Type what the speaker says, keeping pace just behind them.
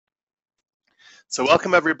So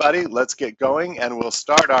welcome everybody, let's get going and we'll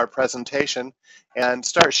start our presentation and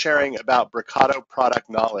start sharing about Brocato product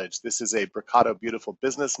knowledge. This is a Brocato Beautiful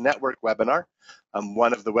Business Network webinar,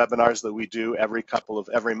 one of the webinars that we do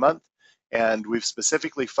every month, and we've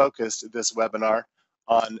specifically focused this webinar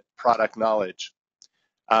on product knowledge.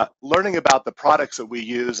 Learning about the products that we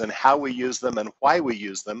use and how we use them and why we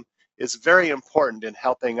use them is very important in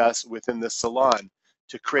helping us within the salon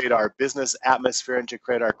to create our business atmosphere and to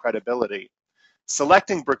create our credibility.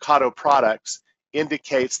 Selecting Brocato products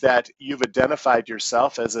indicates that you've identified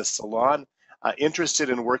yourself as a salon interested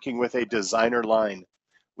in working with a designer line.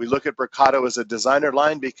 We look at Brocato as a designer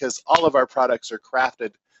line because all of our products are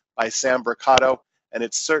crafted by Sam Brocato, and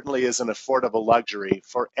it certainly is an affordable luxury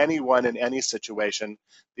for anyone in any situation.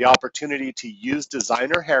 The opportunity to use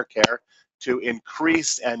designer hair care to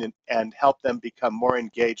increase and help them become more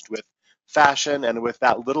engaged with fashion and with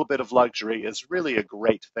that little bit of luxury is really a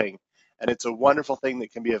great thing. And it's a wonderful thing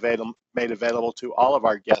that can be made available to all of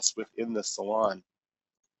our guests within the salon.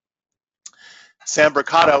 Sam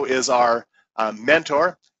Brocato is our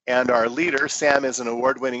mentor and our leader. Sam is an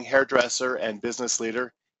award-winning hairdresser and business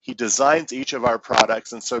leader. He designs each of our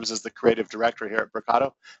products and serves as the creative director here at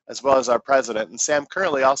Brocato, as well as our president. And Sam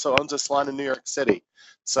currently also owns a salon in New York City.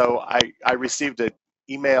 So I received an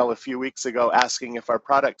email a few weeks ago asking if our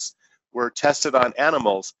products were tested on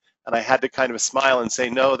animals. And I had to kind of smile and say,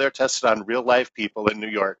 no, they're tested on real life people in New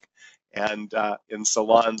York and in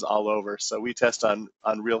salons all over. So we test on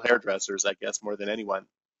real hairdressers, I guess, more than anyone.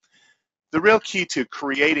 The real key to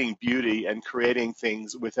creating beauty and creating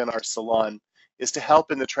things within our salon is to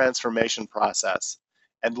help in the transformation process.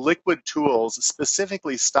 And liquid tools,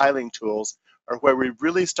 specifically styling tools, are where we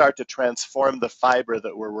really start to transform the fiber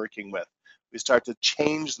that we're working with. We start to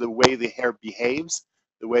change the way the hair behaves,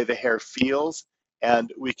 the way the hair feels,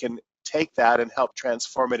 and we can take that and help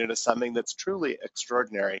transform it into something that's truly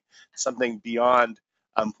extraordinary, something beyond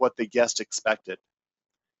what the guest expected.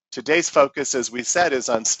 Today's focus, as we said, is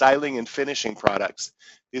on styling and finishing products.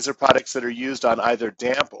 These are products that are used on either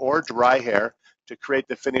damp or dry hair to create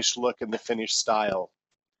the finished look and the finished style.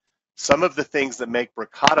 Some of the things that make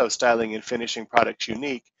Brocato styling and finishing products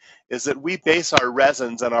unique is that we base our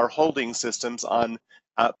resins and our holding systems on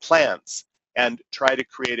plants and try to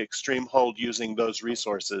create extreme hold using those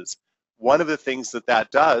resources. One of the things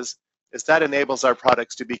that does is that enables our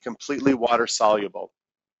products to be completely water soluble.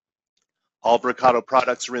 All Brocato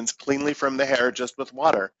products rinse cleanly from the hair just with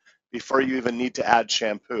water before you even need to add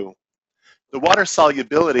shampoo. The water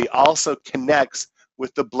solubility also connects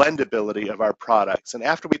with the blendability of our products. And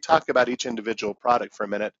after we talk about each individual product for a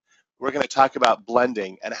minute, we're going to talk about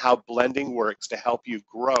blending and how blending works to help you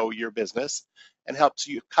grow your business and helps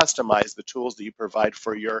you customize the tools that you provide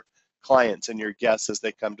for your clients and your guests as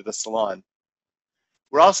they come to the salon.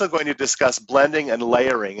 We're also going to discuss blending and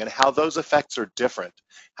layering and how those effects are different,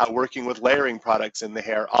 how working with layering products in the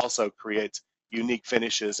hair also creates unique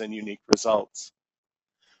finishes and unique results.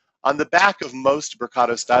 On the back of most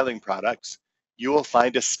Brocato styling products, you will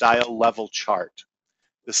find a style level chart.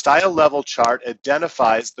 The style level chart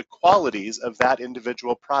identifies the qualities of that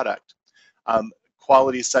individual product.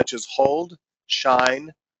 Qualities such as hold,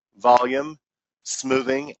 shine, volume,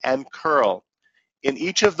 smoothing, and curl. In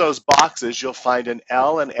each of those boxes, you'll find an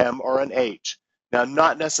L, an M, or an H. Now,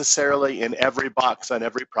 not necessarily in every box on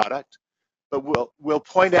every product, but we'll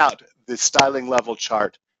point out the styling level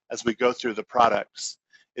chart as we go through the products.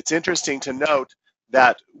 It's interesting to note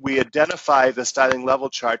that we identify the styling level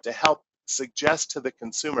chart to help suggest to the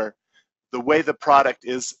consumer the way the product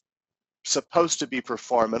is supposed to be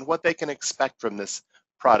performed and what they can expect from this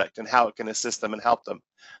product and how it can assist them and help them.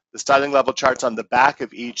 The styling level chart's on the back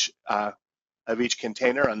of each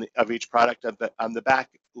container, of each product on the back.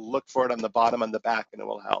 Look for it on the bottom, on the back, and it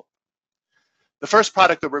will help. The first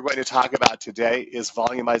product that we're going to talk about today is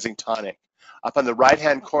volumizing tonic. Up on the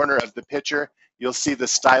right-hand corner of the picture, you'll see the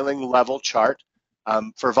styling level chart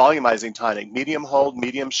for volumizing tonic: medium hold,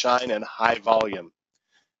 medium shine, and high volume.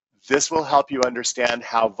 This will help you understand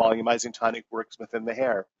how volumizing tonic works within the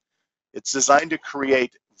hair. It's designed to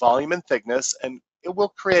create volume and thickness, and it will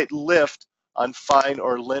create lift on fine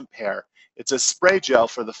or limp hair. It's a spray gel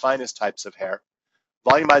for the finest types of hair.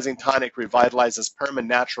 Volumizing tonic revitalizes perm and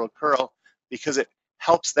natural curl because it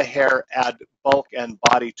helps the hair add bulk and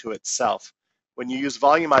body to itself. When you use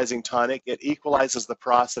volumizing tonic, it equalizes the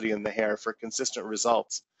porosity in the hair for consistent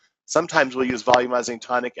results. Sometimes we'll use volumizing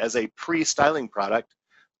tonic as a pre-styling product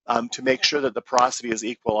to make sure that the porosity is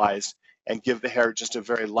equalized and give the hair just a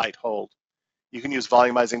very light hold. You can use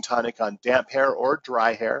volumizing tonic on damp hair or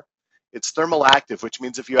dry hair. It's thermal active, which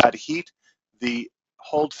means if you add heat, the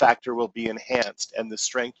hold factor will be enhanced and the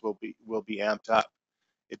strength will be amped up.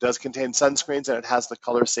 It does contain sunscreens and it has the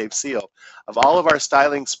color safe seal. Of all of our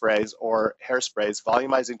styling sprays or hairsprays,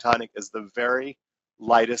 volumizing tonic is the very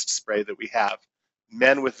lightest spray that we have.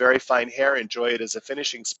 Men with very fine hair enjoy it as a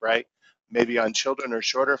finishing spray. Maybe on children or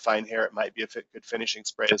shorter fine hair, it might be a good finishing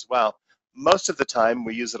spray as well. Most of the time,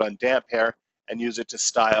 we use it on damp hair and use it to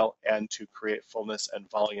style and to create fullness and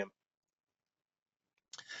volume.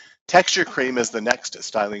 Texture cream is the next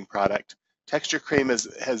styling product. Texture cream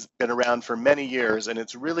has been around for many years, and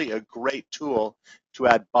it's really a great tool to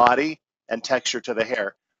add body and texture to the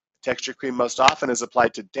hair. Texture cream most often is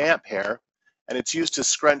applied to damp hair, and it's used to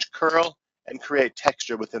scrunch, curl, and create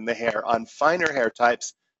texture within the hair. On finer hair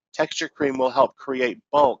types, texture cream will help create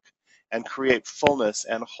bulk and create fullness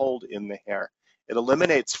and hold in the hair. It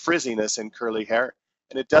eliminates frizziness in curly hair,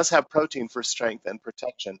 and it does have protein for strength and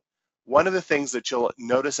protection. One of the things that you'll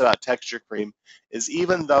notice about texture cream is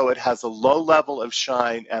even though it has a low level of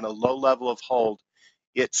shine and a low level of hold,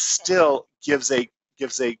 it still gives a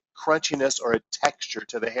crunchiness or a texture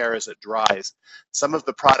to the hair as it dries. Some of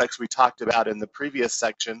the products we talked about in the previous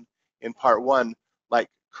section in part 1, like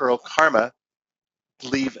Curl Karma,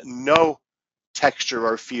 leave no texture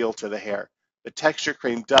or feel to the hair. The texture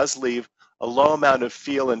cream does leave a low amount of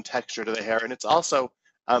feel and texture to the hair, and it's also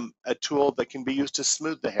a tool that can be used to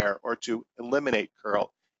smooth the hair or to eliminate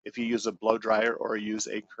curl if you use a blow dryer or use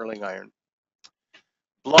a curling iron.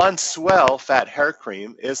 Blonde Swell Fat Hair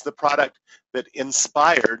Cream is the product that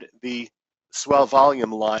inspired the Swell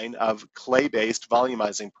Volume line of clay-based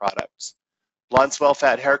volumizing products. Blonde Swell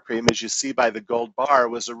Fat Hair Cream, as you see by the gold bar,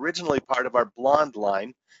 was originally part of our Blonde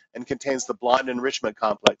line and contains the Blonde Enrichment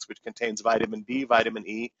Complex, which contains vitamin D, vitamin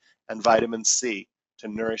E, and vitamin C to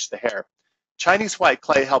nourish the hair. Chinese white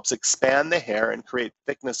clay helps expand the hair and create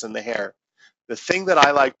thickness in the hair. The thing that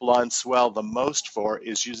I like Blonde Swell the most for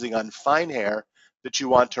is using on fine hair that you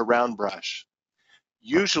want to round brush.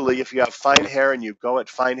 Usually, if you have fine hair and you go at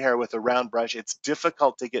fine hair with a round brush, it's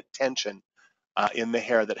difficult to get tension in the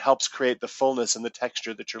hair that helps create the fullness and the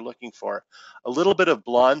texture that you're looking for. A little bit of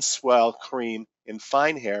Blonde Swell cream in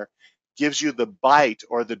fine hair gives you the bite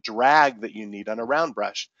or the drag that you need on a round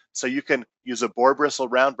brush. So you can use a boar bristle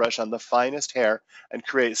round brush on the finest hair and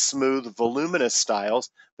create smooth, voluminous styles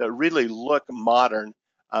that really look modern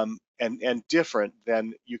and different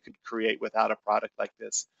than you could create without a product like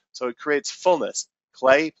this. So it creates fullness.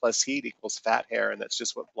 Clay plus heat equals fat hair, and that's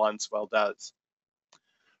just what Blonde Swell does.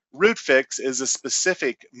 Root Fix is a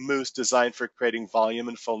specific mousse designed for creating volume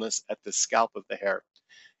and fullness at the scalp of the hair.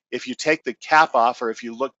 If you take the cap off, or if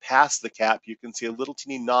you look past the cap, you can see a little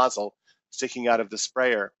teeny nozzle sticking out of the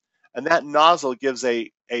sprayer. And that nozzle gives a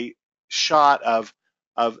shot of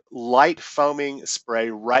light foaming spray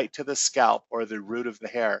right to the scalp or the root of the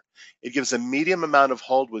hair. It gives a medium amount of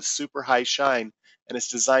hold with super high shine, and it's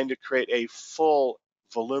designed to create a full,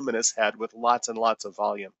 voluminous head with lots and lots of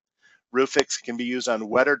volume. Root Fix can be used on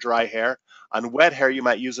wet or dry hair. On wet hair, you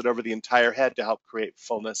might use it over the entire head to help create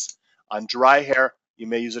fullness. On dry hair, you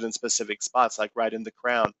may use it in specific spots, like right in the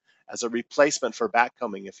crown, as a replacement for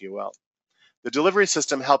backcombing, if you will. The delivery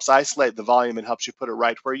system helps isolate the volume and helps you put it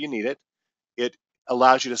right where you need it. It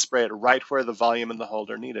allows you to spray it right where the volume and the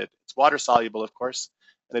hold are needed. It's water soluble, of course,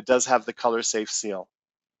 and it does have the color safe seal.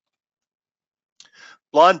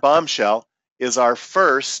 Blonde Bombshell is our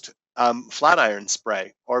first flat iron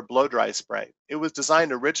spray or blow dry spray. It was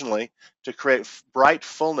designed originally to create bright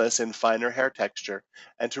fullness in finer hair texture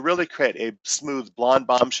and to really create a smooth blonde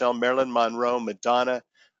bombshell, Marilyn Monroe, Madonna,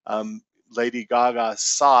 Lady Gaga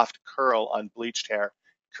soft curl on bleached hair,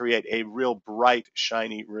 create a real bright,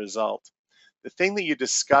 shiny result. The thing that you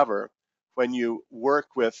discover when you work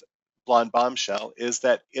with Blonde Bombshell is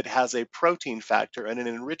that it has a protein factor and an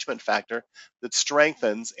enrichment factor that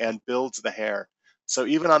strengthens and builds the hair. So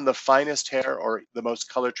even on the finest hair or the most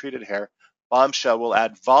color treated hair, Bombshell will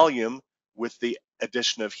add volume with the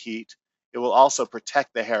addition of heat. It will also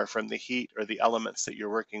protect the hair from the heat or the elements that you're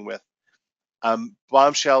working with.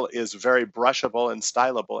 Bombshell is very brushable and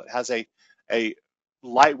stylable. It has a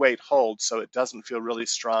lightweight hold, so it doesn't feel really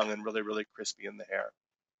strong and really, really crispy in the hair.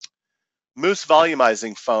 Mousse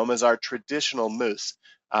volumizing foam is our traditional mousse.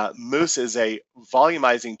 Mousse is a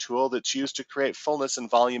volumizing tool that's used to create fullness and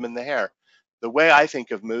volume in the hair. The way I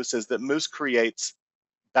think of mousse is that mousse creates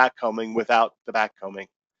backcombing without the backcombing.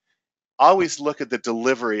 Always look at the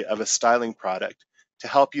delivery of a styling product to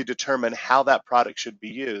help you determine how that product should be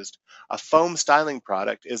used. A foam styling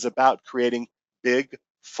product is about creating big,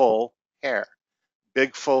 full hair,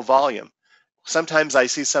 big, full volume. Sometimes I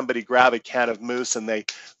see somebody grab a can of mousse and they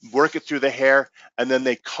work it through the hair and then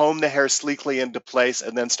they comb the hair sleekly into place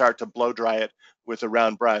and then start to blow dry it with a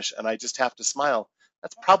round brush, and I just have to smile.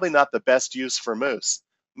 That's probably not the best use for mousse.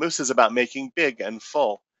 Mousse is about making big and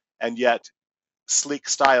full, and yet sleek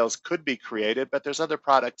styles could be created, but there's other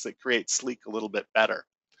products that create sleek a little bit better.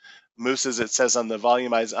 Mousse, as it says on the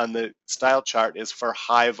volumize on the style chart, is for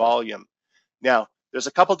high volume. Now, there's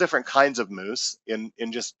a couple different kinds of mousse in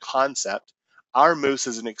just concept. Our mousse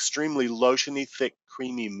is an extremely lotiony, thick,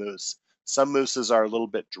 creamy mousse. Some mousses are a little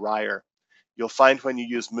bit drier. You'll find when you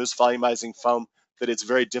use mousse volumizing foam that it's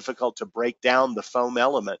very difficult to break down the foam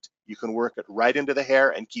element. You can work it right into the hair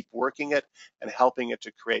and keep working it and helping it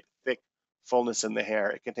to create thick fullness in the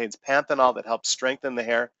hair. It contains panthenol that helps strengthen the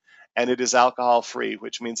hair, and it is alcohol free,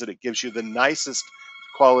 which means that it gives you the nicest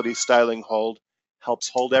quality styling hold, helps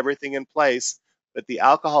hold everything in place, but the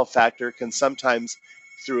alcohol factor can sometimes,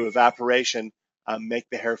 through evaporation, make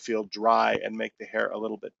the hair feel dry and make the hair a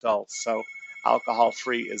little bit dull. So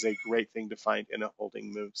alcohol-free is a great thing to find in a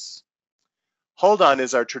holding mousse. Hold On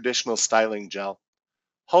is our traditional styling gel.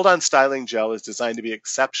 Hold On styling gel is designed to be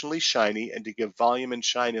exceptionally shiny and to give volume and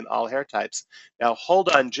shine in all hair types. Now, Hold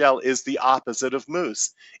On gel is the opposite of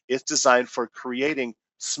mousse. It's designed for creating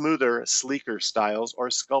smoother, sleeker styles or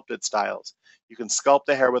sculpted styles. You can sculpt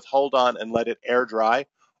the hair with Hold On and let it air dry,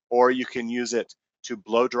 or you can use it to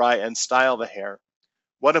blow dry and style the hair.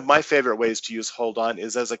 One of my favorite ways to use Hold On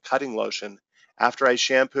is as a cutting lotion. After I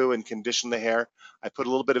shampoo and condition the hair, I put a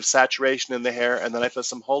little bit of saturation in the hair, and then I put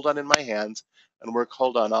some Hold On in my hands and work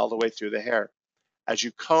Hold On all the way through the hair. As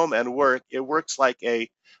you comb and work, it works like a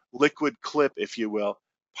liquid clip, if you will.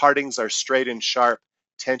 Partings are straight and sharp.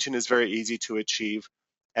 Tension is very easy to achieve,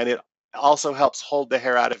 and it also helps hold the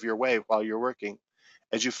hair out of your way while you're working.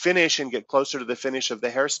 As you finish and get closer to the finish of the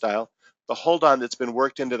hairstyle, the hold on that's been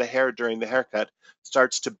worked into the hair during the haircut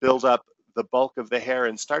starts to build up the bulk of the hair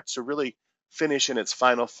and starts to really finish in its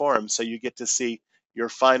final form. So you get to see your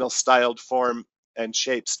final styled form and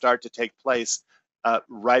shape start to take place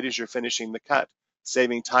right as you're finishing the cut,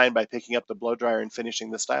 saving time by picking up the blow dryer and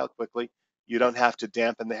finishing the style quickly. You don't have to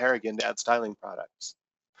dampen the hair again to add styling products.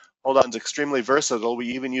 Hold On is extremely versatile. We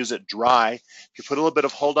even use it dry. If you put a little bit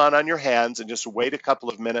of Hold On your hands and just wait a couple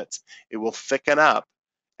of minutes, it will thicken up,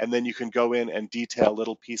 and then you can go in and detail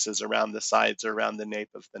little pieces around the sides or around the nape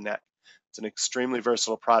of the neck. It's an extremely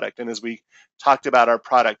versatile product, and as we talked about our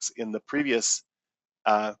products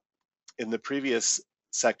uh, in the previous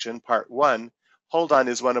section, part 1, Hold On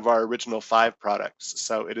is one of our original 5 products.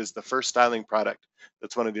 So it is the first styling product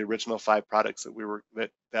that's one of the original 5 products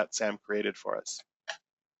that Sam created for us.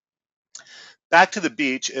 Back to the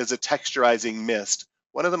Beach is a texturizing mist.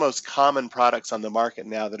 One of the most common products on the market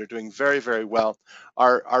now that are doing very, very well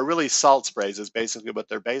are really salt sprays is basically what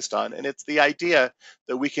they're based on. And it's the idea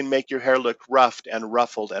that we can make your hair look roughed and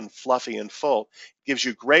ruffled and fluffy and full. It gives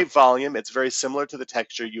you great volume. It's very similar to the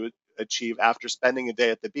texture you would achieve after spending a day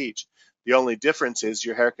at the beach. The only difference is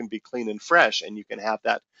your hair can be clean and fresh and you can have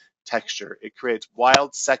that texture. It creates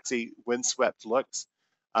wild, sexy, windswept looks.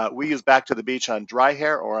 We use Back to the Beach on dry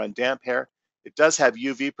hair or on damp hair. It does have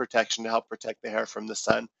UV protection to help protect the hair from the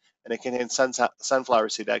sun, and it contains sunflower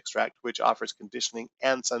seed extract, which offers conditioning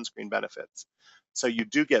and sunscreen benefits. So you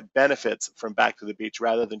do get benefits from Back to the Beach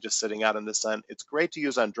rather than just sitting out in the sun. It's great to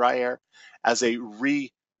use on dry hair as a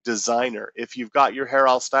redesigner. If you've got your hair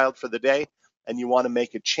all styled for the day and you want to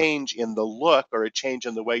make a change in the look or a change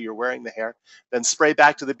in the way you're wearing the hair, then spray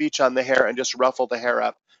Back to the Beach on the hair and just ruffle the hair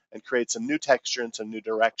up and create some new texture and some new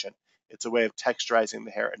direction. It's a way of texturizing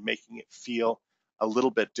the hair and making it feel a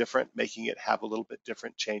little bit different, making it have a little bit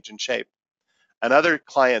different change in shape. Another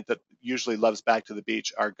client that usually loves Back to the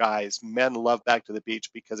Beach are guys. Men love Back to the Beach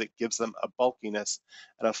because it gives them a bulkiness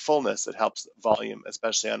and a fullness that helps volume,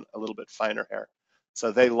 especially on a little bit finer hair.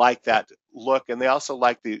 So they like that look, and they also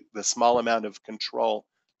like the small amount of control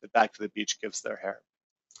that Back to the Beach gives their hair.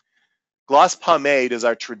 Gloss pomade is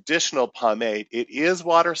our traditional pomade. It is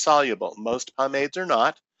water soluble. Most pomades are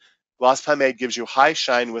not. Gloss pomade gives you high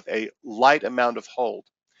shine with a light amount of hold.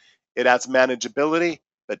 It adds manageability,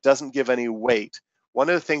 but doesn't give any weight. One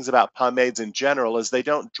of the things about pomades in general is they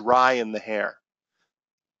don't dry in the hair.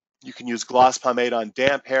 You can use gloss pomade on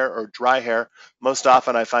damp hair or dry hair. Most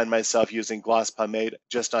often I find myself using gloss pomade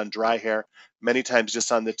just on dry hair, many times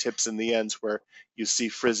just on the tips and the ends where you see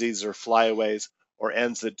frizzies or flyaways or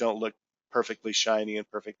ends that don't look perfectly shiny and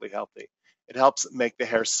perfectly healthy. It helps make the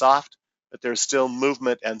hair soft, but there's still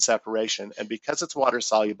movement and separation. And because it's water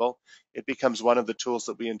soluble, it becomes one of the tools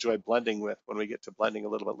that we enjoy blending with when we get to blending a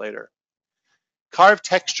little bit later. Carve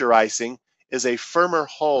texturizing is a firmer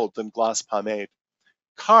hold than gloss pomade.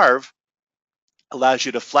 Carve allows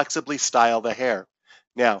you to flexibly style the hair.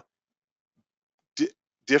 Now,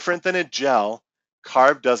 different than a gel,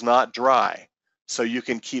 Carve does not dry. so you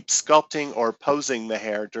can keep sculpting or posing the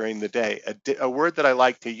hair during the day. A word that I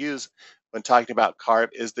like to use when talking about carve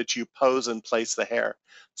is that you pose and place the hair.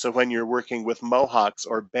 So when you're working with mohawks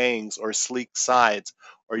or bangs or sleek sides,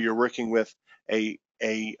 or you're working with a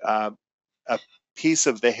piece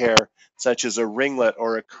of the hair, such as a ringlet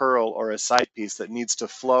or a curl or a side piece that needs to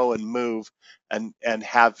flow and move and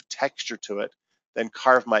have texture to it, then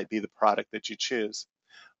carve might be the product that you choose.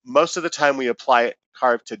 Most of the time we apply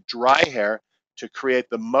carve to dry hair to create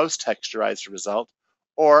the most texturized result,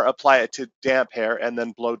 or apply it to damp hair and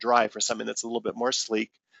then blow dry for something that's a little bit more sleek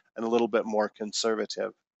and a little bit more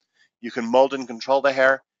conservative. You can mold and control the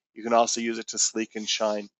hair. You can also use it to sleek and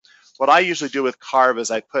shine. What I usually do with carve is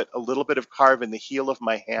I put a little bit of carve in the heel of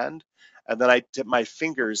my hand, and then I dip my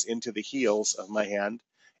fingers into the heels of my hand,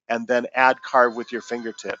 and then add carve with your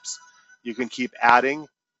fingertips. You can keep adding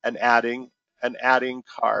and adding and adding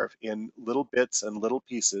carve in little bits and little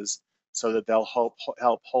pieces so that they'll help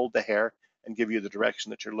hold the hair and give you the direction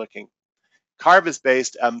that you're looking. Carve is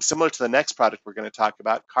based, similar to the next product we're going to talk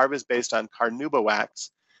about, Carve is based on carnauba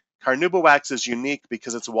wax. Carnauba wax is unique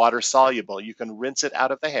because it's water soluble. You can rinse it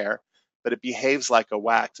out of the hair, but it behaves like a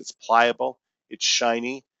wax. It's pliable, it's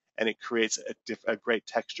shiny, and it creates a great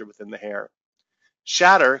texture within the hair.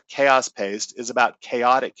 Shatter, chaos paste, is about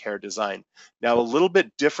chaotic hair design. Now, a little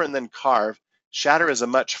bit different than Carve, Shatter is a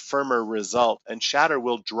much firmer result, and Shatter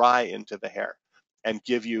will dry into the hair and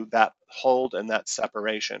give you that hold and that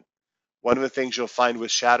separation. One of the things you'll find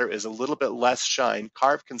with Shatter is a little bit less shine.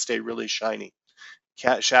 Carve can stay really shiny.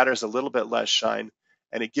 Shatter is a little bit less shine,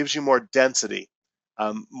 and it gives you more density,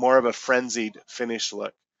 more of a frenzied finish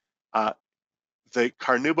look. Uh, the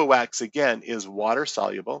carnauba wax, again, is water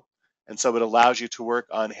soluble, and so it allows you to work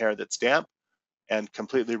on hair that's damp and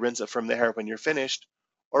completely rinse it from the hair when you're finished,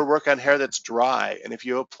 or work on hair that's dry. And if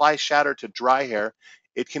you apply Shatter to dry hair,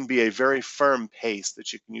 it can be a very firm paste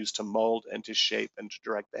that you can use to mold and to shape and to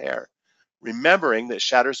direct the hair. Remembering that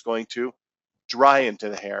Shatter is going to dry into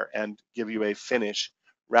the hair and give you a finish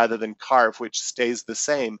rather than Carve, which stays the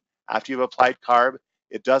same. After you've applied Carve,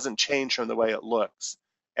 it doesn't change from the way it looks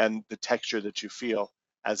and the texture that you feel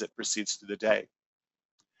as it proceeds through the day.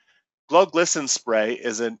 Glow Glisten Spray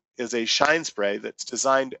is a shine spray that's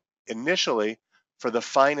designed initially for the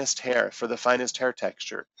finest hair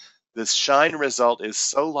texture. This shine result is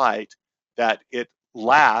so light that it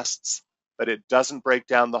lasts, but it doesn't break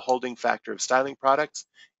down the holding factor of styling products.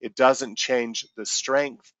 It doesn't change the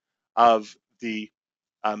strength of the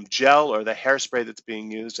gel or the hairspray that's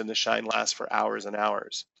being used, and the shine lasts for hours and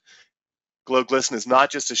hours. Glow Glisten is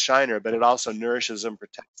not just a shiner, but it also nourishes and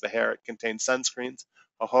protects the hair. It contains sunscreens,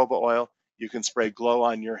 jojoba oil. You can spray glow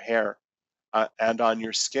on your hair and on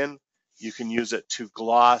your skin. You can use it to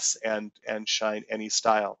gloss and shine any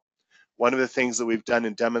style. One of the things that we've done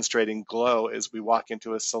in demonstrating glow is we walk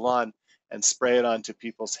into a salon and spray it onto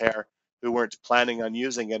people's hair who weren't planning on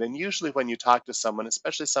using it. And usually when you talk to someone,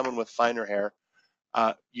 especially someone with finer hair,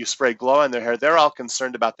 you spray glow on their hair, they're all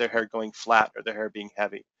concerned about their hair going flat or their hair being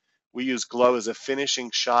heavy. We use glow as a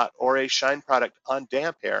finishing shot or a shine product on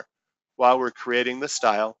damp hair while we're creating the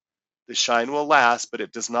style. The shine will last, but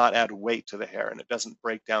it does not add weight to the hair and it doesn't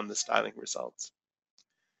break down the styling results.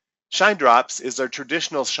 Shine Drops is our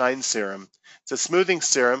traditional shine serum. It's a smoothing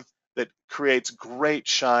serum that creates great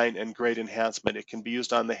shine and great enhancement. It can be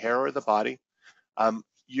used on the hair or the body.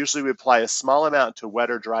 Usually we apply a small amount to wet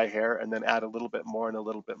or dry hair and then add a little bit more and a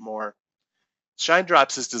little bit more. Shine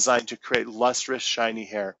Drops is designed to create lustrous, shiny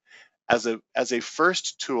hair. As a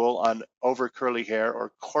first tool on over curly hair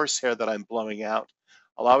or coarse hair that I'm blowing out,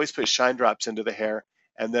 I'll always put Shine Drops into the hair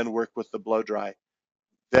and then work with the blow dry.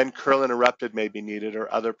 Then Curl Interrupted may be needed,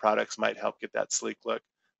 or other products might help get that sleek look.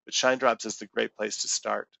 But Shine Drops is the great place to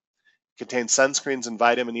start. It contains sunscreens and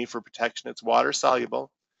vitamin E for protection. It's water soluble,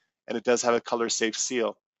 and it does have a color safe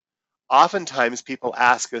seal. Oftentimes people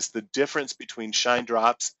ask us the difference between Shine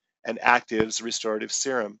Drops and Active's restorative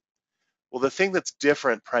serum. Well, the thing that's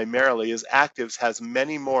different primarily is Actives has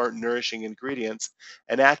many more nourishing ingredients,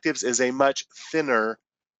 and Actives is a much thinner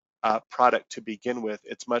product to begin with.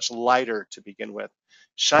 It's much lighter to begin with.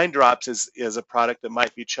 Shine Drops is a product that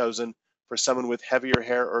might be chosen for someone with heavier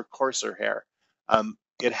hair or coarser hair.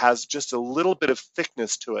 It has just a little bit of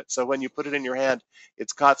thickness to it. So when you put it in your hand,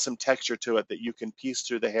 it's got some texture to it that you can piece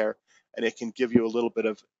through the hair, and it can give you a little bit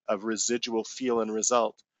of residual feel and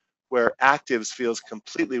result. Where Actives feels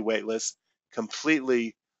completely weightless,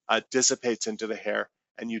 completely dissipates into the hair,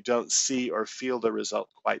 and you don't see or feel the result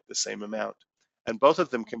quite the same amount. And both of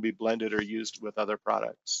them can be blended or used with other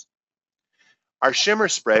products. Our shimmer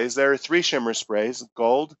sprays, there are 3 shimmer sprays: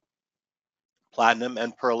 gold, platinum,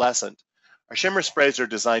 and pearlescent. Our shimmer sprays are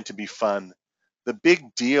designed to be fun. The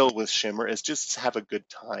big deal with shimmer is just have a good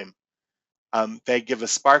time. They give a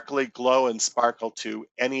sparkly glow and sparkle to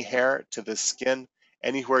any hair, to the skin,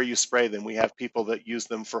 anywhere you spray them. We have people that use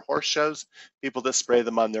them for horse shows, people that spray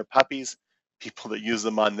them on their puppies, people that use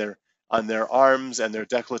them on their arms and their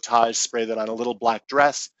décolletage, spray that on a little black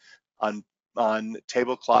dress, on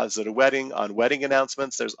tablecloths at a wedding, on wedding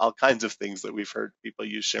announcements. There's all kinds of things that we've heard people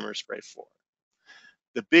use shimmer spray for.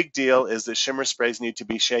 The big deal is that shimmer sprays need to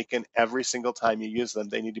be shaken every single time you use them.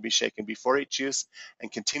 They need to be shaken before each use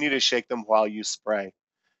and continue to shake them while you spray.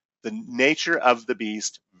 The nature of the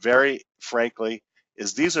beast, very frankly,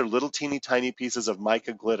 is these are little teeny tiny pieces of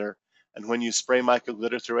mica glitter. And when you spray mica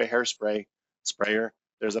glitter through a hairspray sprayer,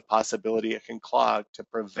 there's a possibility it can clog. To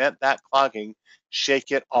prevent that clogging,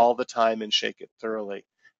 shake it all the time and shake it thoroughly.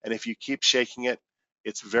 And if you keep shaking it,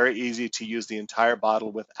 it's very easy to use the entire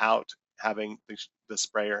bottle without having the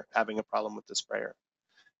sprayer, having a problem with the sprayer.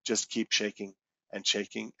 Just keep shaking and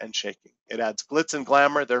shaking and shaking. It adds glitz and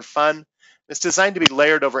glamour. They're fun. It's designed to be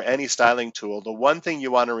layered over any styling tool. The one thing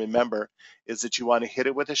you want to remember is that you want to hit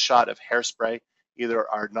it with a shot of hairspray, either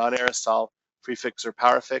our non-aerosol Prefix or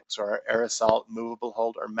PowerFix or our aerosol movable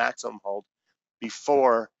hold or maximum hold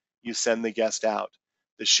before you send the guest out.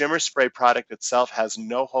 The shimmer spray product itself has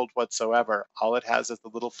no hold whatsoever. All it has is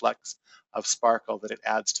the little flecks of sparkle that it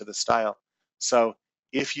adds to the style. So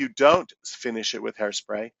if you don't finish it with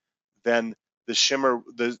hairspray, then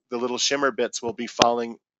the little shimmer bits will be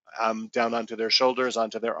falling down onto their shoulders,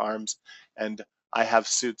 onto their arms, and I have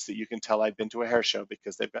suits that you can tell I've been to a hair show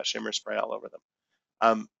because they've got shimmer spray all over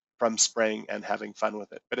them from spraying and having fun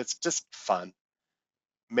with it. But it's just fun.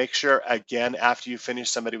 Make sure, again, after you finish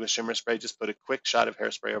somebody with shimmer spray, just put a quick shot of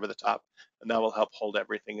hairspray over the top, and that will help hold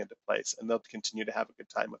everything into place, and they'll continue to have a good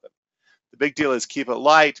time with it. The big deal is keep it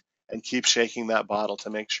light and keep shaking that bottle to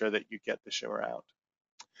make sure that you get the shimmer out.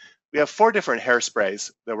 We have 4 different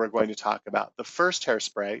hairsprays that we're going to talk about. The first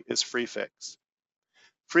hairspray is Prefix.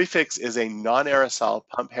 Prefix is a non-aerosol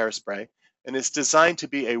pump hairspray, and it's designed to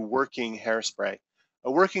be a working hairspray.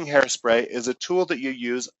 A working hairspray is a tool that you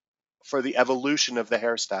use for the evolution of the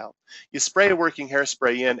hairstyle. You spray a working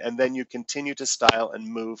hairspray in, and then you continue to style and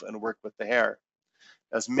move and work with the hair.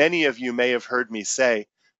 As many of you may have heard me say,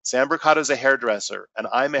 Sam Brocato's a hairdresser, and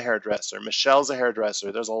I'm a hairdresser. Michelle's a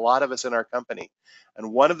hairdresser. There's a lot of us in our company.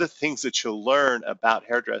 And one of the things that you'll learn about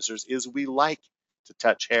hairdressers is we like to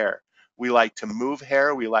touch hair. We like to move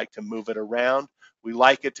hair. We like to move it around. We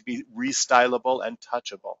like it to be restylable and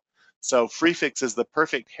touchable. So Prefix is the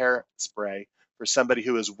perfect hair spray for somebody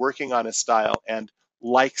who is working on a style and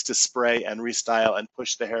likes to spray and restyle and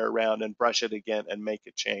push the hair around and brush it again and make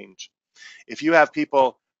it change. If you have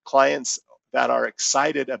clients that are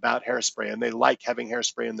excited about hairspray and they like having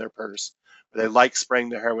hairspray in their purse, or they like spraying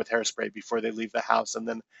their hair with hairspray before they leave the house and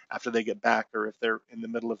then after they get back or if they're in the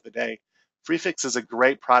middle of the day, Prefix is a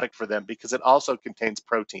great product for them because it also contains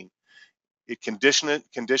protein. It conditions,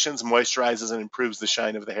 moisturizes, and improves the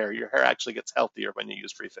shine of the hair. Your hair actually gets healthier when you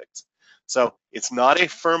use Prefix. So it's not a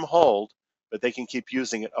firm hold, but they can keep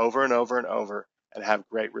using it over and over and over and have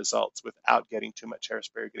great results without getting too much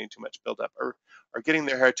hairspray or getting too much buildup or getting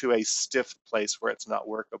their hair to a stiff place where it's not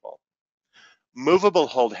workable. Movable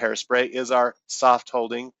hold hairspray is our soft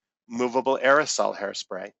holding movable aerosol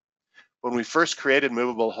hairspray. When we first created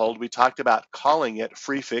movable hold, we talked about calling it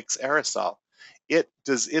Prefix aerosol.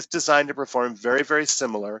 It's designed to perform very, very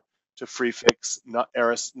similar to Prefix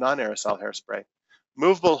non-aerosol hairspray.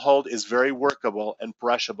 Movable hold is very workable and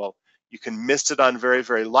brushable. You can mist it on very,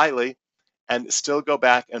 very lightly and still go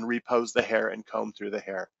back and repose the hair and comb through the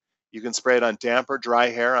hair. You can spray it on damp or dry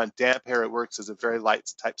hair. On damp hair, it works as a very light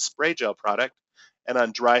type spray gel product. And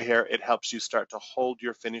on dry hair, it helps you start to hold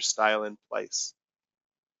your finished style in place.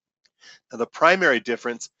 Now, the primary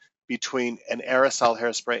difference between an aerosol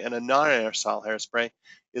hairspray and a non-aerosol hairspray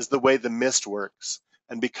is the way the mist works.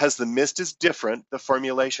 And because the mist is different, the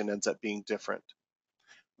formulation ends up being different.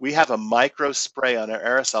 We have a micro spray on our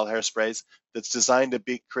aerosol hairsprays that's designed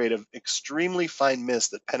to create an extremely fine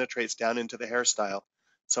mist that penetrates down into the hairstyle.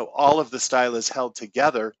 So all of the style is held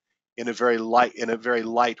together in a very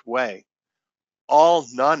light way. All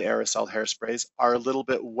non-aerosol hairsprays are a little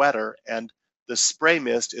bit wetter and the spray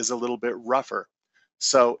mist is a little bit rougher.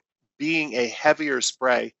 So being a heavier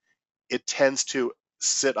spray, it tends to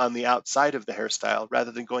sit on the outside of the hairstyle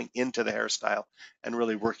rather than going into the hairstyle and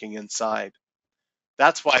really working inside.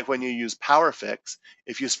 That's why when you use PowerFix,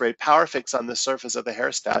 if you spray PowerFix on the surface of the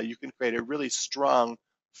hairstyle, you can create a really strong,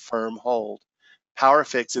 firm hold.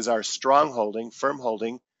 PowerFix is our strong holding, firm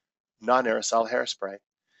holding, non-aerosol hairspray.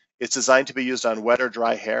 It's designed to be used on wet or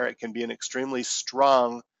dry hair. It can be an extremely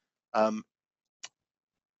strong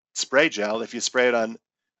spray gel, if you spray it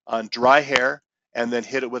on dry hair and then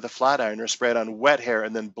hit it with a flat iron, or spray it on wet hair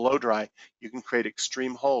and then blow dry, you can create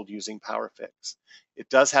extreme hold using PowerFix. It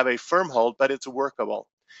does have a firm hold, but it's workable.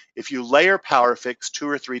 If you layer PowerFix 2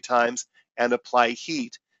 or 3 times and apply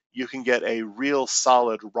heat, you can get a real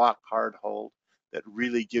solid rock hard hold that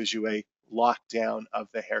really gives you a lockdown of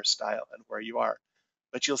the hairstyle and where you are.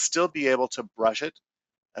 But you'll still be able to brush it,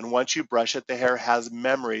 and once you brush it, the hair has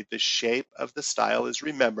memory. The shape of the style is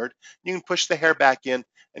remembered. You can push the hair back in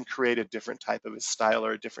and create a different type of a style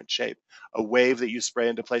or a different shape. A wave that you spray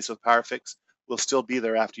into place with PowerFix will still be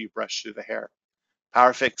there after you brush through the hair.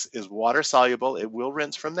 PowerFix is water soluble. It will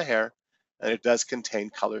rinse from the hair, and it does contain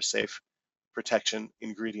color safe protection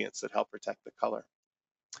ingredients that help protect the color.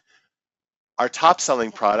 Our top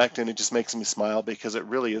selling product, and it just makes me smile because it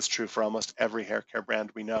really is true for almost every hair care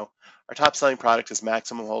brand we know, our top selling product is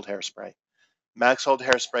Maximum Hold Hairspray. Max Hold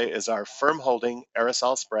Hairspray is our firm holding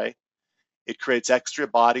aerosol spray. It creates extra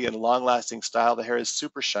body and long lasting style. The hair is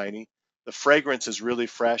super shiny. The fragrance is really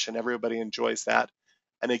fresh and everybody enjoys that.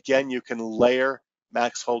 And again, you can layer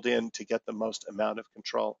Max Hold in to get the most amount of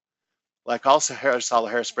control. Like also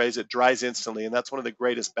aerosol hairsprays, it dries instantly, and that's one of the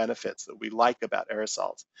greatest benefits that we like about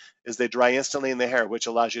aerosols, is they dry instantly in the hair, which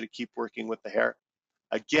allows you to keep working with the hair.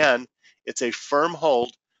 Again, it's a firm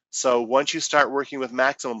hold, so once you start working with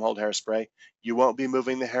Maximum Hold Hairspray, you won't be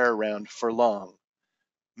moving the hair around for long.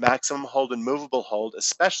 Maximum hold and movable hold,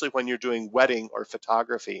 especially when you're doing wedding or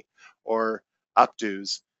photography or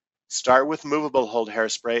updos. Start with movable hold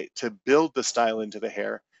hairspray to build the style into the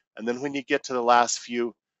hair. And then when you get to the last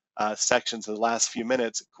few sections of the last few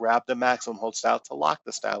minutes, grab the maximum hold style to lock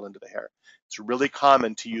the style into the hair. It's really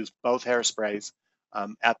common to use both hairsprays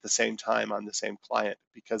at the same time on the same client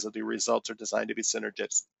because of the results are designed to be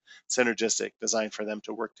synergistic, designed for them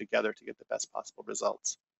to work together to get the best possible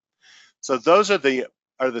results. So those are the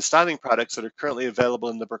styling products that are currently available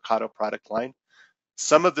in the Brocato product line.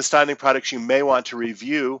 Some of the styling products you may want to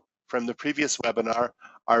review from the previous webinar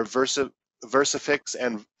are VersaFix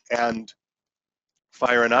and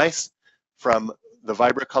Fire and Ice from the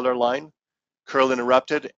Vibracolor line, Curl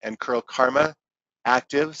Interrupted and Curl Karma,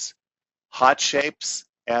 Actives, Hot Shapes,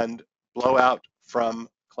 and Blowout from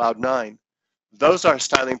Cloud9. Those are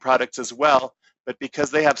styling products as well, but because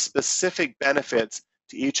they have specific benefits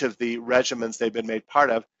to each of the regimens they've been made part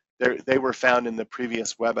of, they were found in the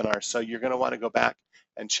previous webinar. So you're going to want to go back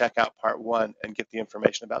and check out part 1 and get the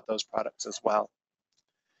information about those products as well.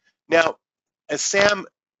 Now, as Sam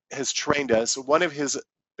has trained us, one of his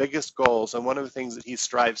biggest goals and one of the things that he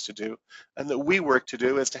strives to do and that we work to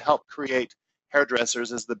do is to help create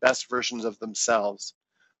hairdressers as the best versions of themselves.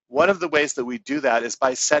 One of the ways that we do that is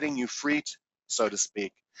by setting you free, so to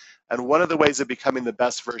speak. And one of the ways of becoming the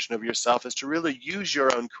best version of yourself is to really use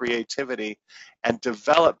your own creativity and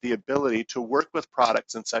develop the ability to work with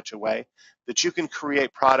products in such a way that you can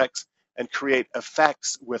create products and create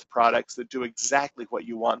effects with products that do exactly what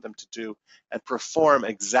you want them to do and perform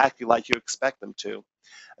exactly like you expect them to.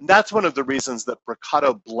 And that's one of the reasons that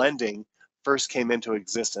Brocato Blending first came into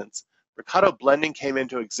existence. Brocato Blending came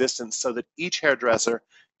into existence so that each hairdresser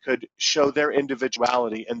could show their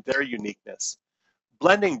individuality and their uniqueness.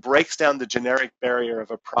 Blending breaks down the generic barrier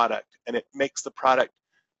of a product, and it makes the product,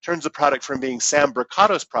 turns the product from being Sam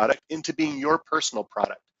Brocato's product into being your personal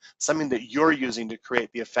product, something that you're using to create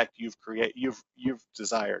the effect you've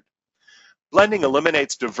desired. Blending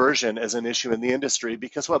eliminates diversion as an issue in the industry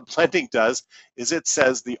because what blending does is it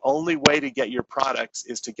says the only way to get your products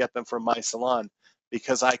is to get them from my salon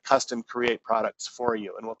because I custom create products for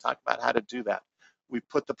you. And we'll talk about how to do that. We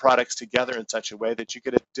put the products together in such a way that you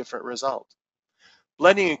get a different result.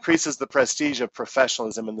 Blending increases the prestige of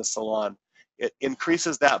professionalism in the salon. It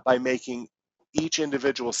increases that by making each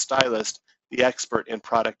individual stylist the expert in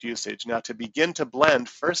product usage. Now, to begin to blend,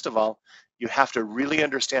 first of all, you have to really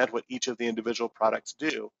understand what each of the individual products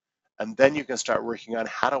do, and then you can start working on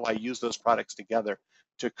how do I use those products together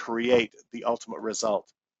to create the ultimate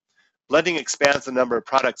result. Blending expands the number of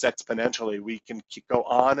products exponentially. We can go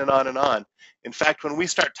on and on and on. In fact, when we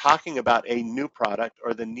start talking about a new product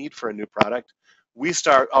or the need for a new product, we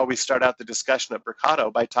always start out the discussion at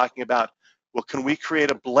Brocato by talking about, well, can we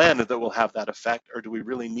create a blend that will have that effect, or do we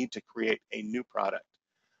really need to create a new product?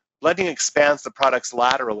 Blending expands the products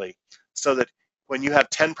laterally so that when you have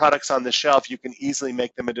 10 products on the shelf, you can easily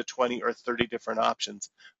make them into 20 or 30 different options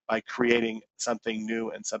by creating something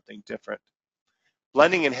new and something different.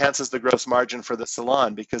 Blending enhances the gross margin for the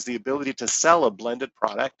salon because the ability to sell a blended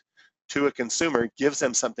product to a consumer gives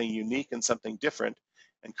them something unique and something different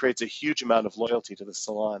and creates a huge amount of loyalty to the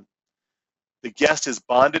salon. The guest is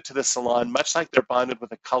bonded to the salon much like they're bonded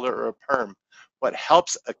with a color or a perm. What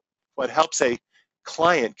helps a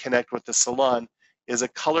client connect with the salon is a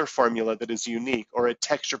color formula that is unique, or a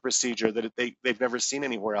texture procedure that they've never seen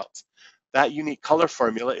anywhere else. That unique color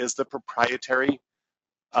formula is proprietarily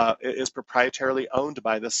owned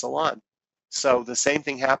by the salon. So the same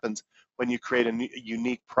thing happens when you create a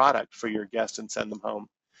unique product for your guest and send them home.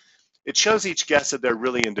 It shows each guest that they're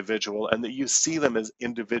really individual and that you see them as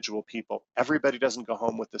individual people. Everybody doesn't go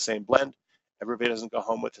home with the same blend. Everybody doesn't go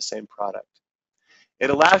home with the same product. It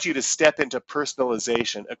allows you to step into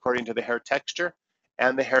personalization according to the hair texture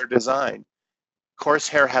and the hair design. Coarse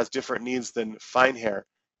hair has different needs than fine hair,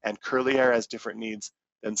 and curly hair has different needs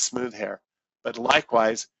than smooth hair. But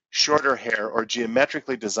likewise, shorter hair or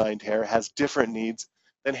geometrically designed hair has different needs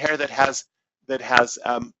than hair that has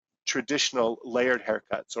traditional layered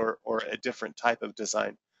haircuts or a different type of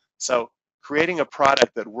design. So creating a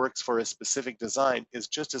product that works for a specific design is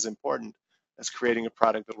just as important as creating a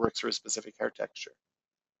product that works for a specific hair texture.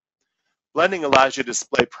 Blending allows you to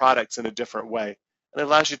display products in a different way, and it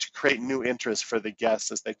allows you to create new interest for the guests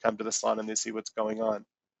as they come to the salon and they see what's going on.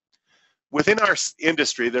 Within our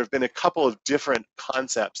industry, there have been a couple of different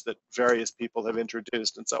concepts that various people have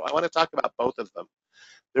introduced, and so I want to talk about both of them.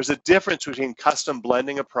 There's a difference between custom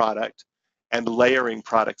blending a product and layering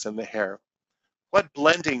products in the hair. What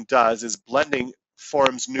blending does is blending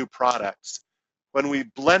forms new products. When we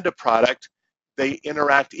blend a product, they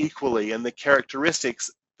interact equally, and the characteristics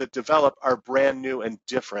that develop are brand new and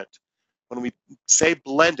different. When we say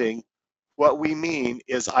blending, what we mean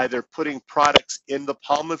is either putting products in the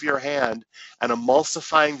palm of your hand and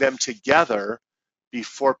emulsifying them together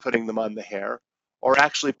before putting them on the hair, or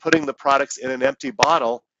actually putting the products in an empty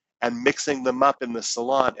bottle and mixing them up in the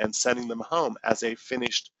salon and sending them home as a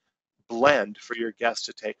finished blend for your guests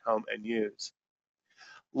to take home and use.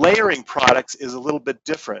 Layering products is a little bit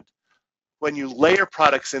different. When you layer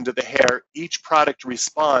products into the hair, each product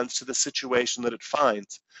responds to the situation that it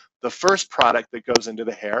finds. The first product that goes into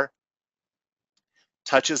the hair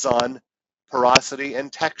touches on porosity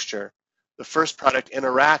and texture. The first product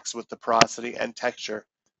interacts with the porosity and texture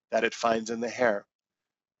that it finds in the hair.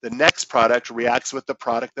 The next product reacts with the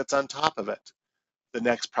product that's on top of it. The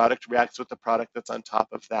next product reacts with the product that's on top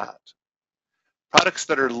of that. Products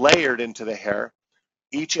that are layered into the hair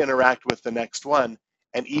each interact with the next one,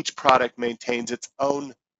 and each product maintains its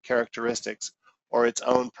own characteristics or its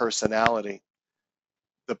own personality.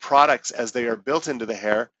 The products, as they are built into the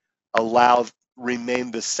hair,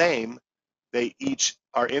 remain the same. They each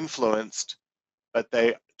are influenced, but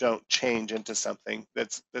they don't change into something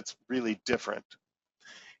that's really different.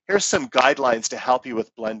 Here's some guidelines to help you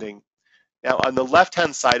with blending. Now, on the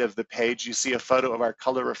left-hand side of the page, you see a photo of our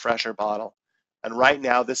color refresher bottle. And right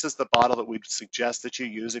now, this is the bottle that we'd suggest that you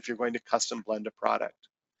use if you're going to custom blend a product.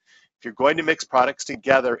 If you're going to mix products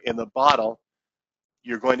together in the bottle,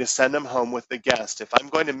 you're going to send them home with the guest. If I'm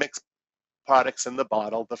going to mix products in the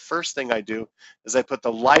bottle, the first thing I do is I put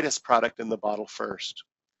the lightest product in the bottle first,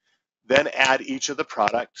 then add each of the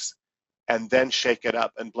products, and then shake it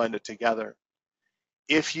up and blend it together.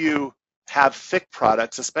 If you have thick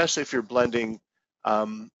products, especially if you're blending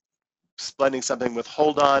something with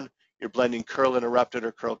Hold On, you're blending Curl Interrupted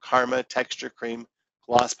or Curl Karma, Texture Cream,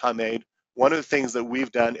 Gloss Pomade. One of the things that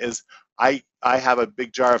we've done is I have a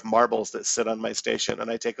big jar of marbles that sit on my station, and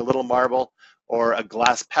I take a little marble or a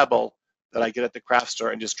glass pebble that I get at the craft store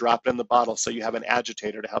and just drop it in the bottle so you have an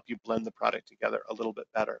agitator to help you blend the product together a little bit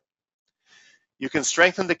better. You can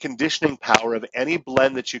strengthen the conditioning power of any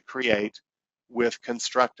blend that you create with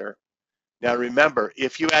Constructor. Now remember,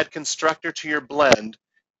 if you add Constructor to your blend,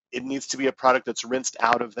 it needs to be a product that's rinsed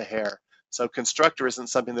out of the hair. So Constructor isn't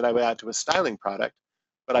something that I would add to a styling product,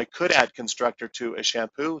 but I could add Constructor to a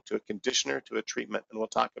shampoo, to a conditioner, to a treatment, and we'll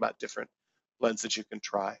talk about different blends that you can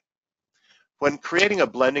try. When creating a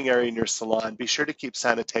blending area in your salon, be sure to keep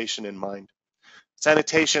sanitation in mind.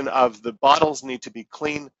 Sanitation of the bottles need to be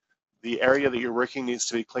clean. The area that you're working needs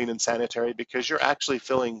to be clean and sanitary because you're actually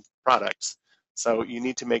filling products. So you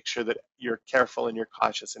need to make sure that you're careful and you're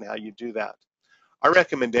cautious in how you do that. Our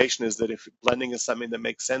recommendation is that if blending is something that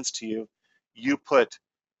makes sense to you, you put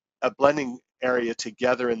a blending area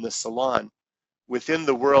together in the salon. Within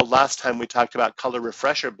the world, last time we talked about color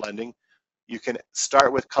refresher blending, you can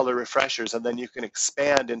start with color refreshers and then you can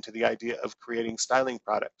expand into the idea of creating styling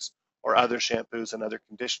products or other shampoos and other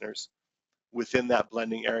conditioners within that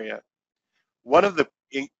blending area. One of the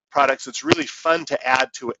products that's really fun to add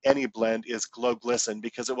to any blend is Glow Glisten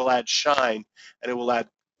because it will add shine and it will add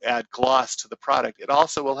gloss to the product. It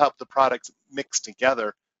also will help the products mix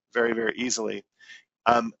together very, very easily.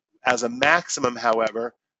 As a maximum,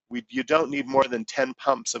 however, you don't need more than 10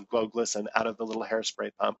 pumps of Glow Glisten out of the little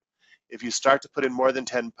hairspray pump. If you start to put in more than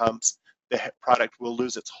 10 pumps, the product will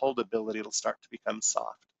lose its holdability. It'll start to become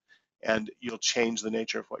soft, and you'll change the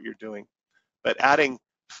nature of what you're doing. But adding,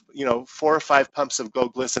 4 or 5 pumps of Go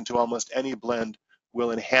Glisten to almost any blend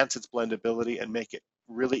will enhance its blendability and make it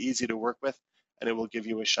really easy to work with, and it will give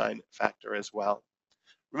you a shine factor as well.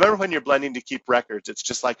 Remember, when you're blending, to keep records. It's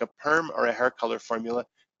just like a perm or a hair color formula.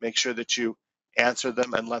 Make sure that you answer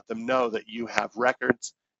them and let them know that you have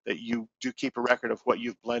records, that you do keep a record of what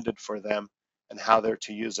you've blended for them and how they're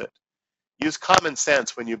to use it. Use common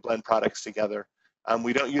sense when you blend products together.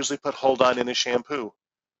 We don't usually put Hold On in a shampoo.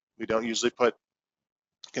 We don't usually put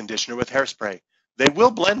conditioner with hairspray. They will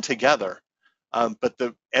blend together, but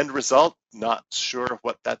the end result, not sure of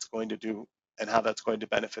what that's going to do and how that's going to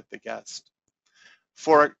benefit the guest.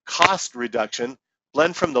 For cost reduction,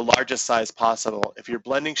 blend from the largest size possible. If you're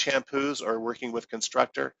blending shampoos or working with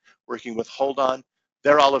Constructor, working with Hold On,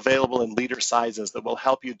 they're all available in liter sizes that will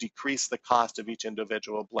help you decrease the cost of each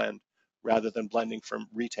individual blend rather than blending from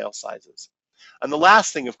retail sizes. And the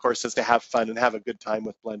last thing, of course, is to have fun and have a good time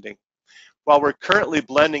with blending. While we're currently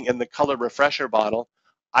blending in the color refresher bottle,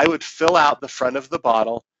 I would fill out the front of the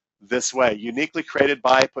bottle this way. Uniquely created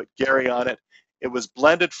by, put Gary on it. It was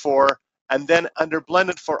blended for, and then under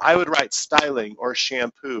blended for, I would write styling or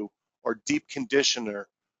shampoo or deep conditioner,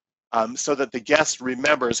 so that the guest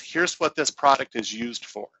remembers, here's what this product is used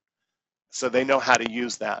for, so they know how to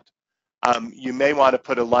use that. You may want to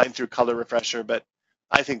put a line through color refresher, but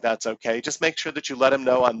I think that's okay. Just make sure that you let them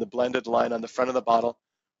know on the blended line on the front of the bottle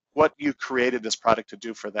what you created this product to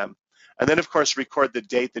do for them. And then, of course, record the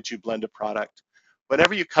date that you blend a product.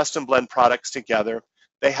 Whenever you custom blend products together,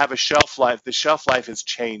 they have a shelf life. The shelf life is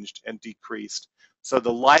changed and decreased. So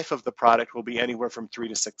the life of the product will be anywhere from 3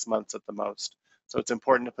 to 6 months at the most. So it's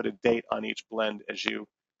important to put a date on each blend as you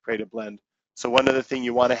create a blend. So one other thing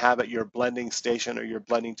you want to have at your blending station or your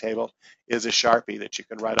blending table is a Sharpie that you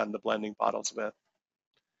can write on the blending bottles with.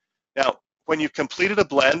 Now, when you've completed a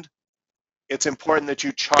blend, it's important that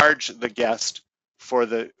you charge the guest for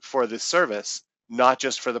the service, not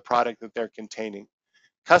just for the product that they're containing.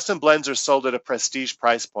 Custom blends are sold at a prestige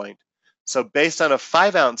price point. So based on a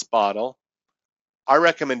 5-ounce bottle, our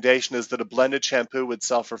recommendation is that a blended shampoo would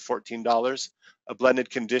sell for $14, a blended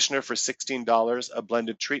conditioner for $16, a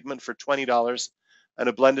blended treatment for $20, and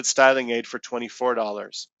a blended styling aid for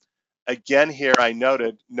 $24. Again, here I note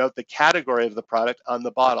the category of the product on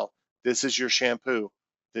the bottle. This is your shampoo.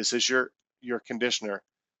 This is your conditioner.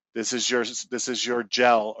 This is your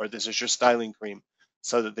gel, or this is your styling cream,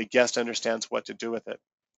 so that the guest understands what to do with it.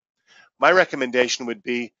 My recommendation would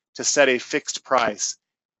be to set a fixed price.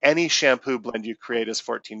 Any shampoo blend you create is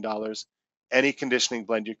 $14. Any conditioning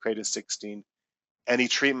blend you create is $16. Any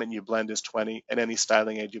treatment you blend is $20, and any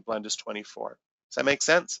styling aid you blend is $24. Does that make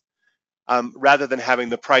sense? Rather than having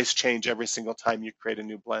the price change every single time you create a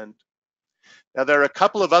new blend. Now, there are a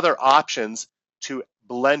couple of other options to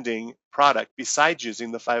blending product besides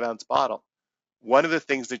using the 5-ounce bottle. One of the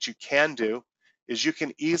things that you can do is you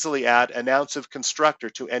can easily add an ounce of Constructor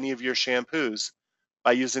to any of your shampoos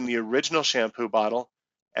by using the original shampoo bottle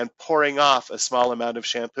and pouring off a small amount of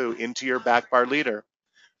shampoo into your back bar leader.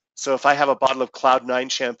 So if I have a bottle of Cloud 9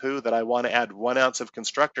 shampoo that I want to add 1 ounce of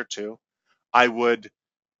Constructor to, I would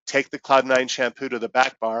take the Cloud 9 shampoo to the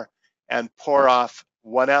back bar and pour off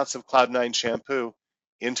 1 ounce of Cloud 9 shampoo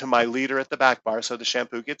into my leader at the back bar so the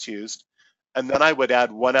shampoo gets used. And then I would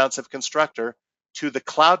add 1 ounce of Constructor to the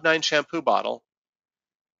Cloud 9 shampoo bottle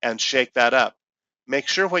and shake that up. Make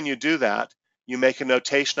sure when you do that, you make a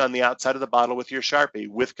notation on the outside of the bottle with your Sharpie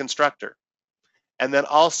with Constructor. And then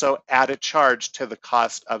also add a charge to the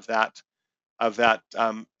cost of that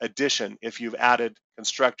addition if you've added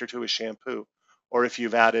Constructor to a shampoo, or if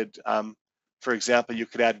you've added, for example, you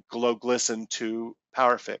could add Glow Glisten to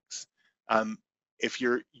Power Fix. If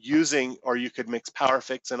you're using, or you could mix Power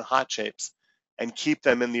Fix and Hot Shapes and keep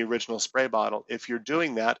them in the original spray bottle. If you're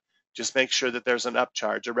doing that, just make sure that there's an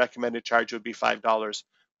upcharge. A recommended charge would be $5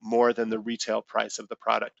 more than the retail price of the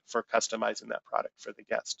product for customizing that product for the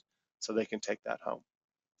guest, so they can take that home.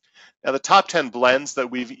 Now, the top 10 blends that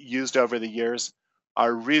we've used over the years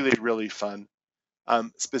are really, really fun.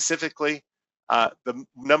 Specifically, the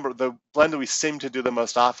blend that we seem to do the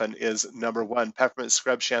most often is number 1, peppermint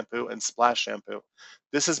scrub shampoo and splash shampoo.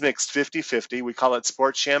 This is mixed 50-50. We call it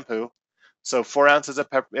sports shampoo. So 4 ounces of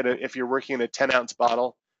peppermint, if you're working in a 10-ounce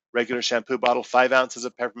bottle, regular shampoo bottle, 5 ounces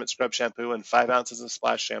of peppermint scrub shampoo and 5 ounces of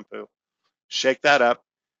splash shampoo. Shake that up.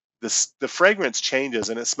 The fragrance changes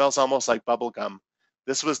and it smells almost like bubble gum.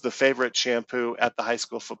 This was the favorite shampoo at the high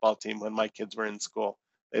school football team when my kids were in school.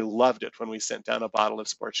 They loved it when we sent down a bottle of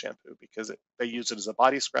sports shampoo because they used it as a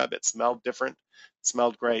body scrub. It smelled different, it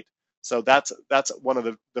smelled great. So that's one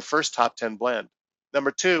of the first top 10 blend.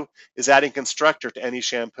 Number 2 is adding constructor to any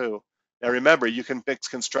shampoo. Now remember, you can mix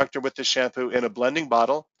constructor with the shampoo in a blending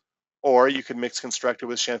bottle, or you can mix constructor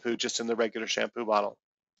with shampoo just in the regular shampoo bottle.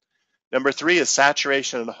 Number 3 is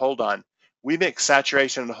saturation and hold on. We mix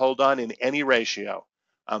saturation and hold on in any ratio.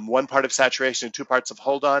 1 part of saturation and 2 parts of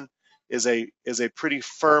hold on is a pretty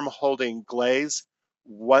firm holding glaze.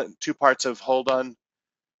 2 parts of hold on,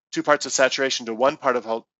 2 parts of saturation to 1 part of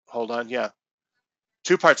hold on, yeah.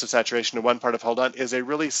 2 parts of saturation to 1 part of hold on is a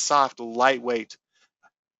really soft, lightweight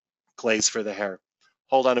glaze for the hair.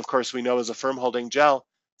 Hold on, of course, we know is a firm holding gel.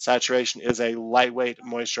 Saturation is a lightweight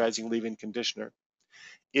moisturizing leave-in conditioner.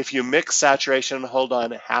 If you mix saturation and hold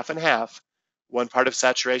on half and half, 1 part of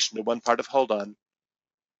saturation to 1 part of hold on,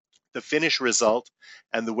 the finished result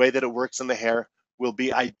and the way that it works in the hair will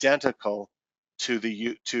be identical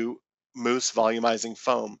to mousse volumizing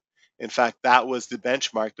foam. In fact, that was the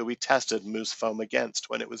benchmark that we tested mousse foam against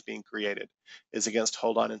when it was being created, is against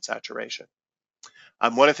hold on and saturation.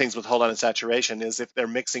 One of the things with hold on and saturation is if they're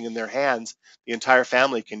mixing in their hands, the entire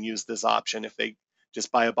family can use this option. If they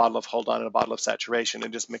just buy a bottle of hold on and a bottle of saturation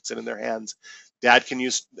and just mix it in their hands, dad can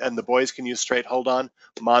use, and the boys can use straight hold on,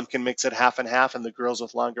 mom can mix it half and half, and the girls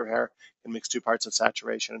with longer hair can mix 2 parts of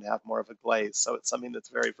saturation and have more of a glaze. So it's something that's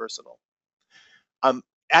very versatile.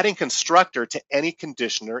 Adding constructor to any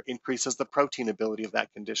conditioner increases the protein ability of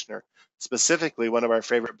that conditioner. Specifically, one of our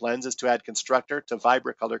favorite blends is to add constructor to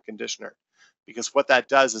Vibracolor conditioner, because what that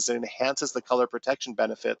does is it enhances the color protection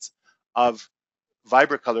benefits of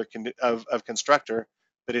Vibracolor of constructor,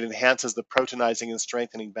 but it enhances the proteinizing and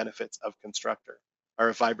strengthening benefits of constructor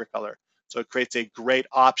or Vibracolor. So it creates a great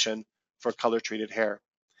option for color treated hair.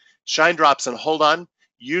 Shine drops and hold on.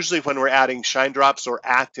 Usually when we're adding shine drops or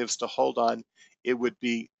actives to hold on, it would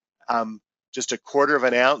be just 1/4 of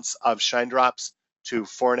an ounce of shine drops to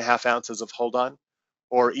 4.5 ounces of hold on,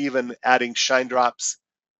 or even adding shine drops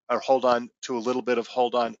or hold on to a little bit of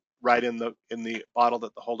hold on right in the bottle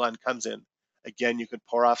that the hold on comes in. Again, you could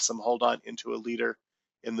pour off some hold on into a liter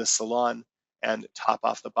in the Salon and top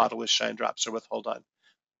off the bottle with shine drops or with hold on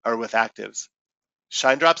or with actives.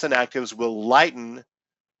 Shine drops and actives will lighten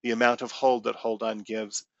the amount of hold that hold on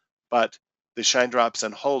gives, but the shine drops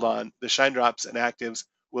and actives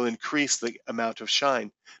will increase the amount of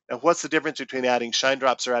shine. Now, what's the difference between adding shine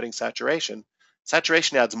drops or adding saturation?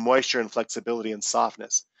 Saturation adds moisture and flexibility and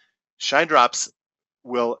softness. Shine drops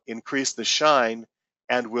will increase the shine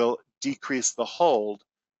and will decrease the hold,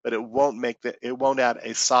 but it won't add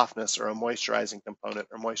a softness or a moisturizing component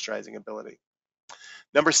or moisturizing ability.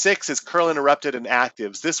 Number 6 is curl interrupted and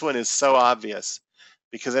actives. This one is so obvious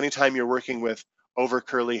because anytime you're working with over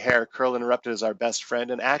curly hair, curl interrupted is our best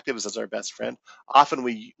friend and actives is our best friend. Often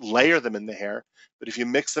we layer them in the hair, but if you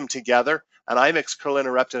mix them together, and I mix curl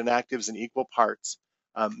interrupted and actives in equal parts,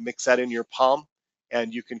 mix that in your palm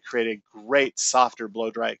and you can create a great softer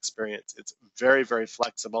blow dry experience. It's very, very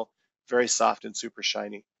flexible, very soft and super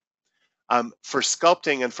shiny. For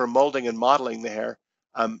sculpting and for molding and modeling the hair,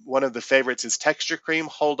 one of the favorites is texture cream,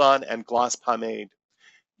 hold on, and gloss pomade.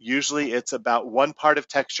 Usually it's about 1 part of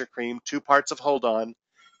texture cream, 2 parts of hold on,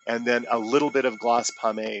 and then a little bit of gloss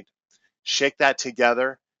pomade. Shake that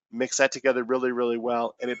together, mix that together really, really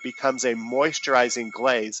well, and it becomes a moisturizing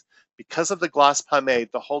glaze. Because of the gloss pomade,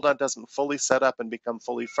 the hold on doesn't fully set up and become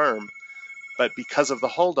fully firm, but because of the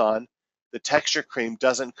hold on, the texture cream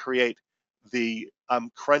doesn't create the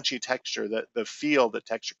crunchy texture, the feel that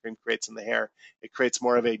texture cream creates in the hair. It creates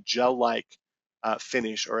more of a gel-like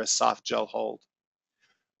finish or a soft gel hold.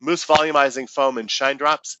 Mousse volumizing foam and shine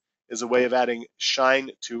drops is a way of adding shine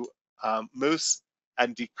to mousse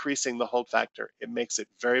and decreasing the hold factor. It makes it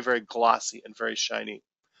very, very glossy and very shiny.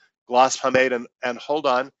 Gloss pomade and hold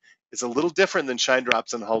on is a little different than shine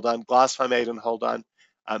drops and hold on. Gloss pomade and hold on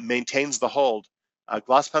maintains the hold.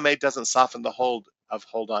 Gloss pomade doesn't soften the hold of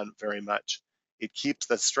hold on very much. It keeps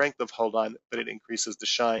the strength of hold on, but it increases the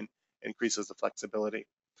shine, increases the flexibility.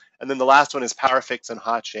 And then the last one is Power Fix and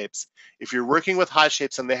Hot Shapes. If you're working with hot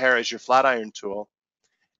shapes in the hair as your flat iron tool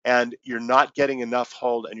and you're not getting enough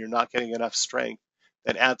hold and you're not getting enough strength,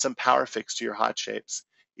 then add some Power Fix to your hot shapes.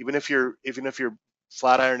 Even if you're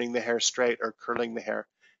flat ironing the hair straight or curling the hair,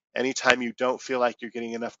 anytime you don't feel like you're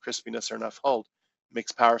getting enough crispiness or enough hold,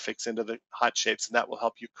 mix Power Fix into the hot shapes, and that will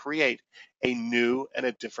help you create a new and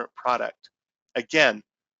a different product. Again,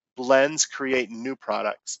 blends create new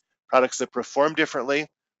products that perform differently,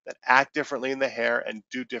 that act differently in the hair, and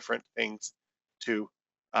do different things to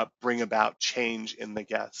bring about change in the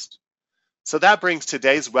guest. So that brings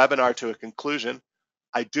today's webinar to a conclusion.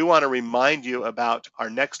 I do want to remind you about our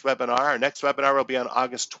next webinar. Our next webinar will be on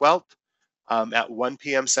August 12th. at 1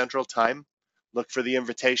 p.m. Central Time. Look for the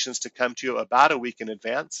invitations to come to you about a week in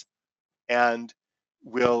advance, and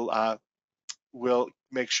we'll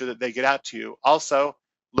make sure that they get out to you. Also,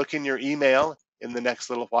 look in your email in the next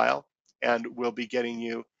little while, and we'll be getting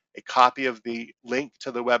you a copy of the link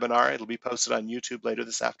to the webinar. It'll be posted on YouTube later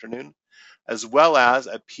this afternoon, as well as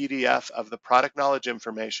a PDF of the product knowledge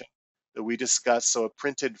information that we discussed, so a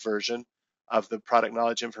printed version of the product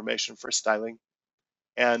knowledge information for styling,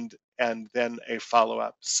 and then a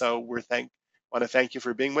follow-up. So want to thank you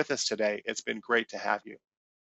for being with us today. It's been great to have you.